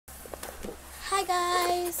Hi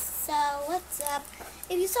guys, so what's up?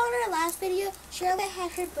 If you saw in our last video, Charlotte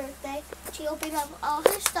had her birthday. She opened up all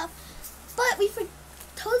her stuff, but we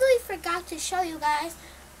totally forgot to show you guys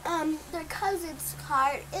their cousin's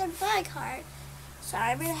card and my card. So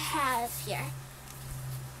I'm gonna have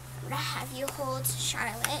you hold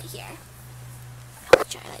Charlotte here.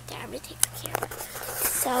 Hold Charlotte there. I'm gonna take the camera.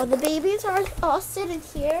 So the babies are all sitting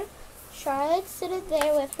here. Charlotte's sitting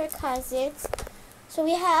there with her cousins. So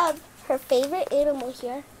we have her favorite animal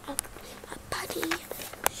here, a bunny.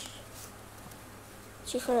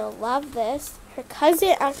 She's gonna love this. Her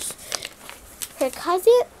cousin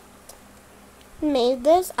made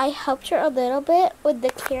this. I helped her a little bit with the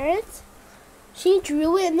carrots. She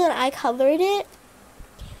drew it and then I colored it.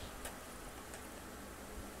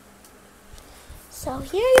 So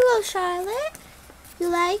here you go, Charlotte. You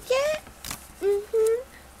like it?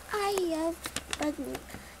 I love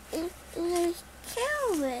bunnies. There's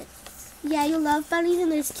carrots. Yeah, you love bunnies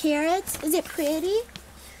and there's carrots. Is it pretty?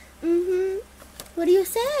 What do you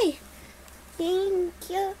say? Thank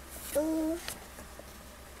you.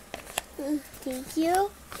 Thank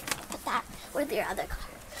you. Put that with your other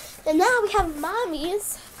card. And now we have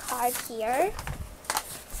Mommy's card here.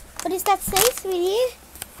 What does that say, sweetie?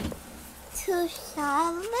 To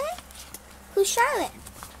Charlotte? Who's Charlotte?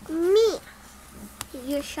 Me.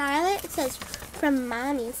 You're Charlotte? It says from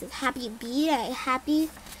Mommy. It says happy B-Day. Happy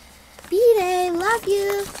B-Day. Love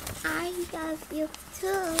you. I love you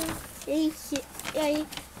too.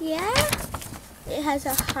 Yeah? It has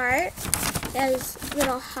a heart. It has a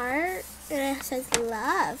little heart. And it says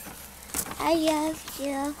love. I love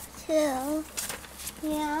you too.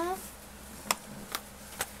 Yeah?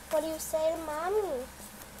 What do you say to Mommy?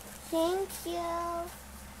 Thank you.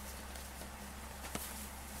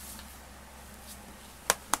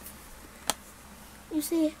 You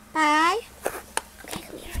say bye? Okay,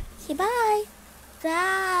 come here. Say bye.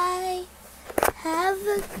 Bye. Have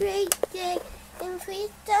a great day. And please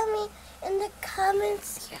tell me in the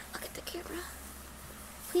comments. Here, look at the camera.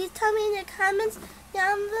 Please tell me in the comments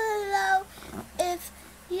down below if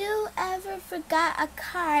you ever forgot a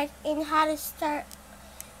card and how to start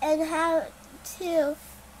and how to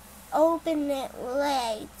open it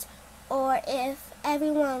late, or if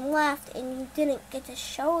everyone left and you didn't get to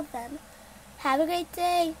show them. Have a great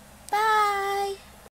day. Bye.